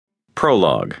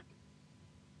Prologue.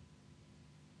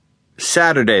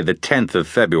 Saturday, the 10th of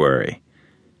February.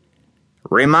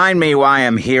 "Remind me why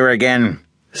I'm here again,"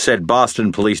 said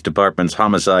Boston Police Department's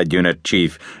Homicide Unit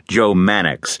Chief Joe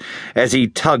Mannix as he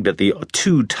tugged at the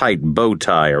too-tight bow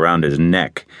tie around his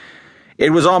neck. It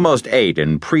was almost 8,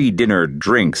 and pre-dinner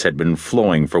drinks had been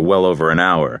flowing for well over an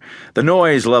hour, the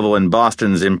noise level in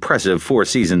Boston's impressive Four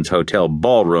Seasons Hotel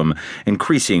ballroom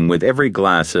increasing with every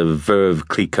glass of Veuve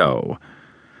Clicquot.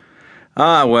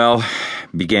 "Ah, well,"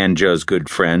 began Joe's good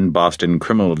friend, Boston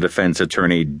criminal defense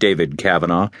attorney David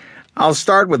Kavanaugh, "I'll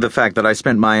start with the fact that I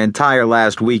spent my entire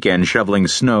last weekend shoveling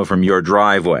snow from your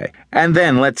driveway. And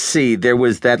then, let's see, there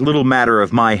was that little matter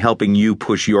of my helping you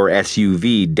push your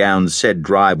SUV down said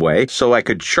driveway so I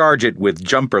could charge it with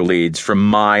jumper leads from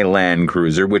my Land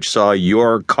Cruiser, which saw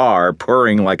your car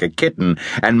purring like a kitten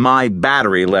and my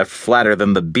battery left flatter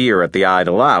than the beer at the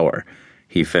idle hour,"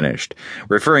 he finished,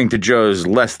 referring to Joe's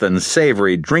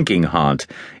less-than-savory drinking haunt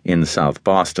in South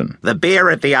Boston. "The beer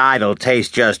at the Idol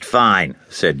tastes just fine,"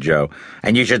 said Joe,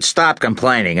 "and you should stop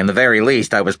complaining. In the very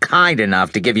least, I was kind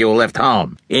enough to give you a lift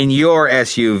home." "In your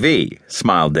SUV,"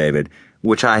 smiled David,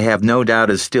 "which I have no doubt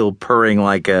is still purring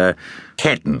like a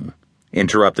kitten,"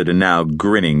 interrupted a now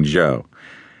grinning Joe.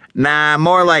 "Nah,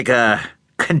 more like a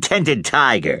contented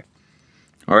tiger.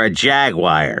 Or a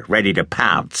jaguar ready to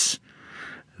pounce."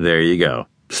 "There you go,"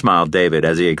 smiled David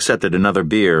as he accepted another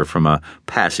beer from a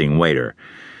passing waiter.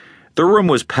 The room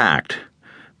was packed.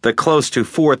 The close to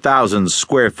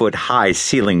 4,000-square-foot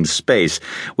high-ceilinged space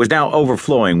was now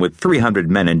overflowing with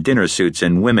 300 men in dinner suits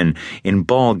and women in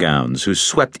ball gowns who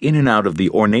swept in and out of the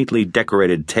ornately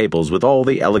decorated tables with all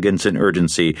the elegance and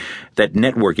urgency that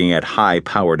networking at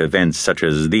high-powered events such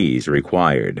as these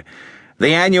required.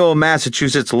 The annual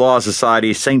Massachusetts Law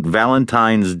Society St.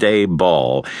 Valentine's Day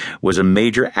Ball was a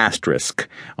major asterisk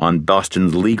on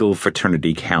Boston's legal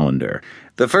fraternity calendar.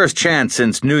 The first chance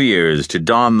since New Year's to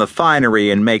don the finery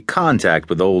and make contact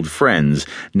with old friends,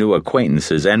 new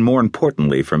acquaintances, and more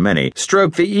importantly for many,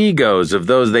 stroke the egos of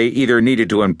those they either needed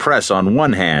to impress on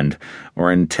one hand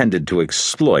or intended to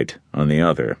exploit on the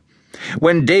other.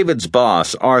 When David's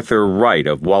boss, Arthur Wright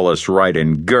of Wallace, Wright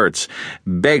and Gertz,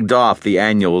 begged off the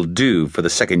annual due for the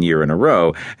second year in a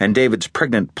row, and David's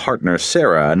pregnant partner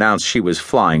Sarah announced she was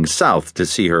flying south to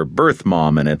see her birth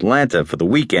mom in Atlanta for the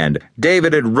weekend,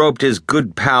 David had roped his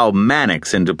good pal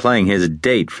Mannix into playing his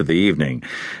date for the evening,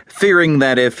 fearing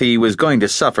that if he was going to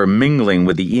suffer mingling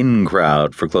with the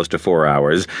in-crowd for close to 4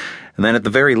 hours, then at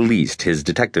the very least his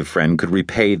detective friend could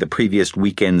repay the previous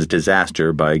weekend's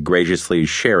disaster by graciously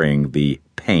sharing the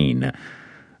pain.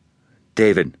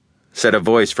 "David," said a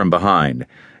voice from behind.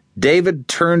 David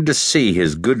turned to see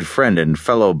his good friend and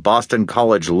fellow Boston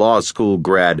College Law School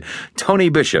grad, Tony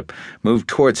Bishop, move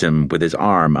towards him with his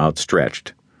arm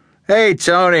outstretched. "Hey,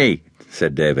 Tony,"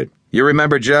 said David. "You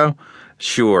remember Joe?"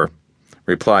 "Sure,"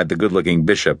 replied the good-looking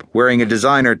Bishop, wearing a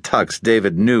designer tux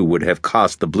David knew would have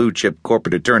cost the blue-chip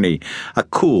corporate attorney a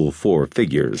cool 4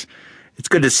 figures. "It's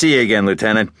good to see you again,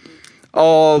 Lieutenant.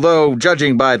 Although,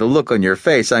 judging by the look on your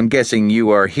face, I'm guessing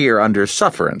you are here under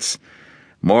sufferance."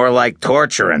 "More like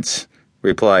torturance,"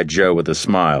 replied Joe with a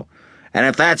smile. "And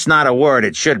if that's not a word,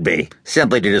 it should be,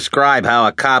 simply to describe how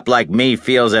a cop like me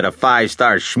feels at a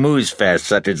 5-star schmooze fest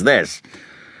such as this."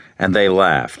 And they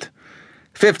laughed.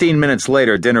 15 minutes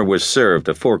later, dinner was served,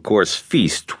 a 4-course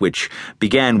feast which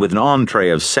began with an entree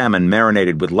of salmon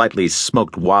marinated with lightly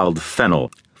smoked wild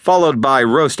fennel, followed by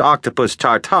roast octopus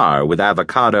tartare with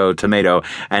avocado, tomato,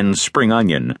 and spring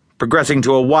onion, progressing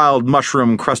to a wild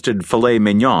mushroom-crusted filet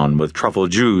mignon with truffle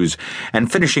jus,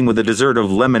 and finishing with a dessert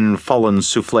of lemon-fallen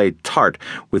soufflé tart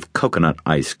with coconut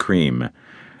ice cream.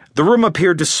 The room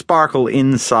appeared to sparkle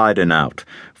inside and out.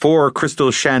 4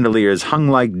 crystal chandeliers hung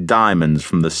like diamonds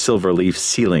from the silver-leaf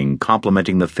ceiling,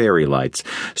 complementing the fairy lights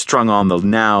strung on the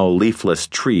now leafless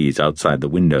trees outside the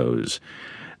windows.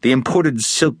 The imported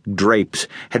silk drapes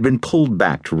had been pulled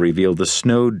back to reveal the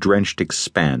snow-drenched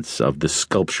expanse of the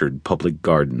sculptured public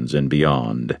gardens and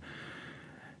beyond.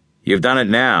 "You've done it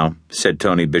now," said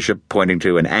Tony Bishop, pointing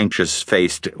to an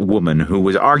anxious-faced woman who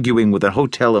was arguing with a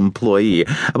hotel employee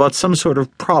about some sort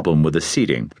of problem with the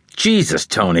seating. "Jesus,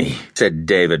 Tony," said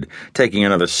David, taking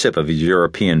another sip of his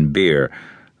European beer.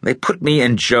 "They put me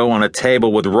and Joe on a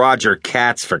table with Roger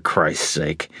Katz, for Christ's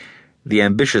sake." The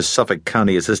ambitious Suffolk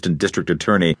County Assistant District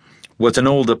Attorney was an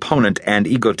old opponent and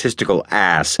egotistical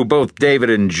ass who both David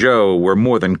and Joe were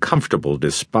more than comfortable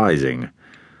despising.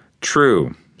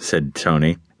 "True," said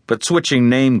Tony. "But switching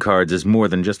name cards is more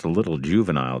than just a little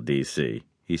juvenile, DC."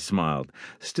 He smiled,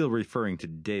 still referring to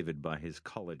David by his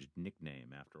college nickname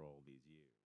after all.